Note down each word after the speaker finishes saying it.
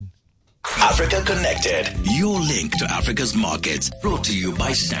Africa Connected, your link to Africa's markets. Brought to you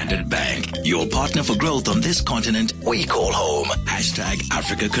by Standard Bank, your partner for growth on this continent we call home.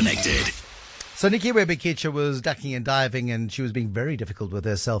 #Africa Connected. So Nikiwe Bikitsha was ducking and diving, and she was being very difficult with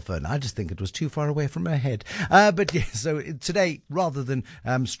her cell phone. I just think it was too far away from her head. But yeah, so today, rather than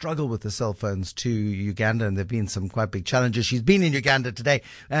struggle with the cell phones to Uganda, and there have been some quite big challenges, she's been in Uganda today,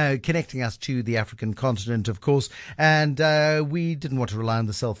 connecting us to the African continent, of course. And we didn't want to rely on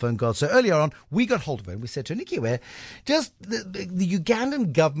the cell phone god. So earlier on, we got hold of her and we said to her, Nikiwe, just the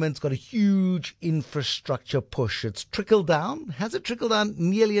Ugandan government's got a huge infrastructure push. It's trickled down. Has it trickled down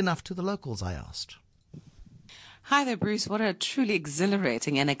nearly enough to the locals, I asked? Hi there, Bruce. What a truly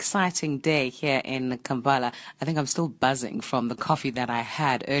exhilarating and exciting day here in Kampala. I think I'm still buzzing from the coffee that I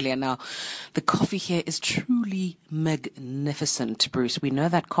had earlier. Now, the coffee here is truly magnificent, Bruce. We know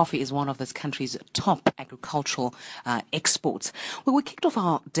that coffee is one of this country's top agricultural exports. Well, we kicked off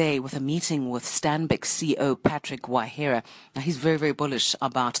our day with a meeting with Stanbic CEO Patrick Wahera. Now, he's very, very bullish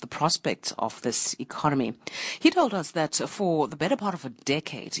about the prospects of this economy. He told us that for the better part of a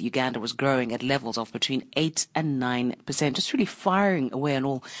decade, Uganda was growing at levels of between 8 and 9%, just really firing away on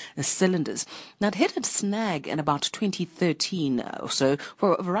all the cylinders. Now, it hit a snag in about 2013 or so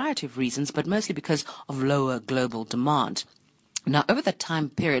for a variety of reasons, but mostly because of lower global demand. Now, over that time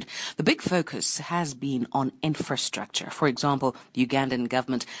period, the big focus has been on infrastructure. For example, the Ugandan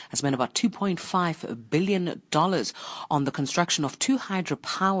government has spent about $2.5 billion on the construction of 2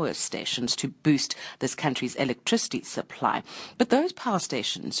 hydropower stations to boost this country's electricity supply. But those power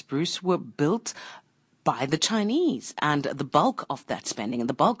stations, Bruce, were built by the Chinese, and the bulk of that spending and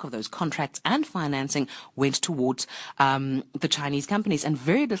the bulk of those contracts and financing went towards the Chinese companies, and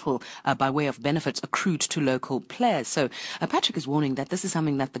very little by way of benefits accrued to local players. So Patrick is warning that this is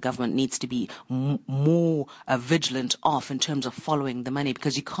something that the government needs to be more vigilant of in terms of following the money,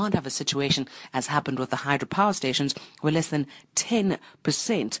 because you can't have a situation as happened with the hydropower stations where less than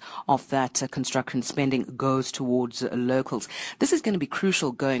 10% of that construction spending goes towards locals. This is going to be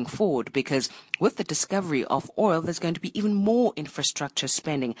crucial going forward, because with the discovery of oil, there's going to be even more infrastructure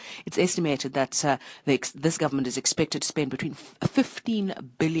spending. It's estimated that this government is expected to spend between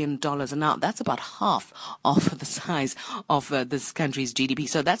 $15 billion. And now that's about half of the size of this country's GDP.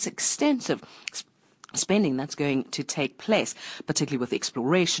 So that's extensive spending that's going to take place, particularly with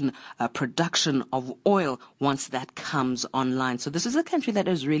exploration, production of oil once that comes online. So this is a country that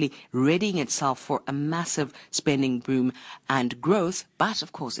is really readying itself for a massive spending boom and growth. But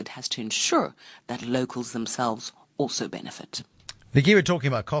of course, it has to ensure that locals themselves also benefit. Nikiwe talking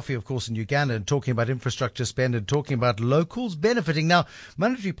about coffee, of course, in Uganda, and talking about infrastructure spend, and talking about locals benefiting. Now,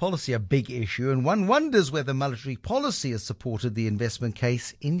 monetary policy, a big issue, and one wonders whether monetary policy has supported the investment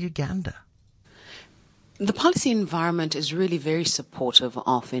case in Uganda. The policy environment is really very supportive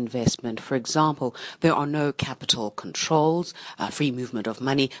of investment. For example, there are no capital controls, free movement of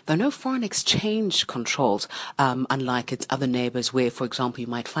money. There are no foreign exchange controls, unlike its other neighbors where, for example, you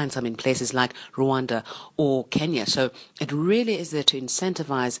might find some in places like Rwanda or Kenya. So it really is there to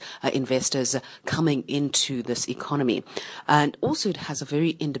incentivize investors coming into this economy. And also it has a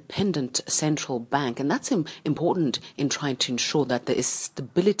very independent central bank, and that's important in trying to ensure that there is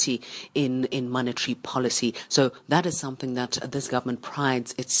stability in monetary policy. So that is something that this government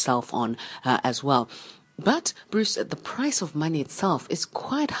prides itself on as well. But, Bruce, the price of money itself is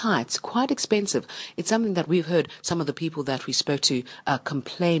quite high. It's quite expensive. It's something that we've heard some of the people that we spoke to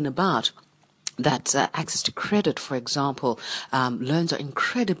complain about. That access to credit, for example, loans are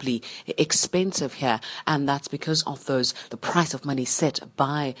incredibly expensive here, and that's because of the price of money set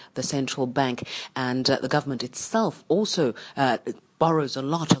by the central bank, and the government itself also borrows a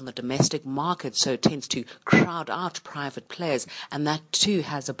lot on the domestic market, so it tends to crowd out private players, and that too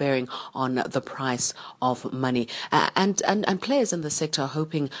has a bearing on the price of money. And players in the sector are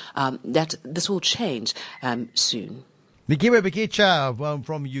hoping that this will change soon. Nikiwe Bikitsha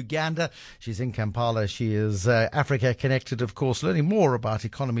from Uganda. She's in Kampala. She is Africa Connected, of course, learning more about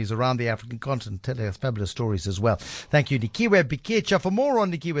economies around the African continent, telling us fabulous stories as well. Thank you, Nikiwe Bikitsha. For more on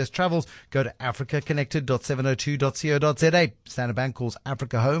Nikiwe's travels, go to africaconnected.702.co.za. Standard Bank calls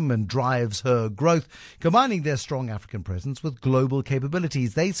Africa home and drives her growth, combining their strong African presence with global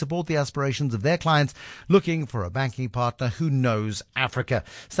capabilities. They support the aspirations of their clients looking for a banking partner who knows Africa.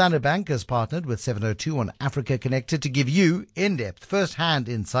 Standard Bank has partnered with 702 on Africa Connected to give you in-depth, first-hand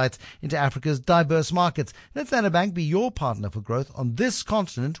insights into Africa's diverse markets. Let Standard Bank be your partner for growth on this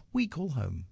continent we call home.